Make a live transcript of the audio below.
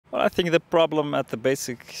Well, I think the problem at the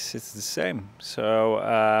basics is the same. So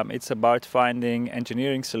it's about finding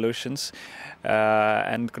engineering solutions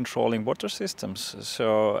and controlling water systems.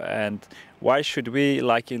 And why should we,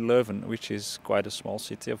 like in Leuven, which is quite a small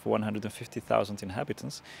city of 150,000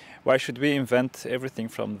 inhabitants, why should we invent everything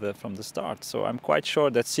from the start? So I'm quite sure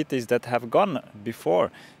that cities that have gone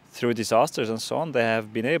before through disasters and so on, they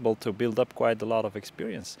have been able to build up quite a lot of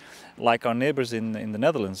experience. Like our neighbors in the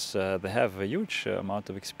Netherlands, they have a huge amount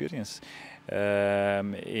of experience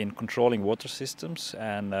in controlling water systems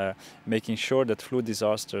and making sure that flood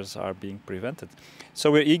disasters are being prevented.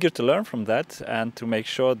 So we're eager to learn from that and to make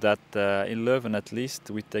sure that in Leuven at least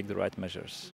we take the right measures.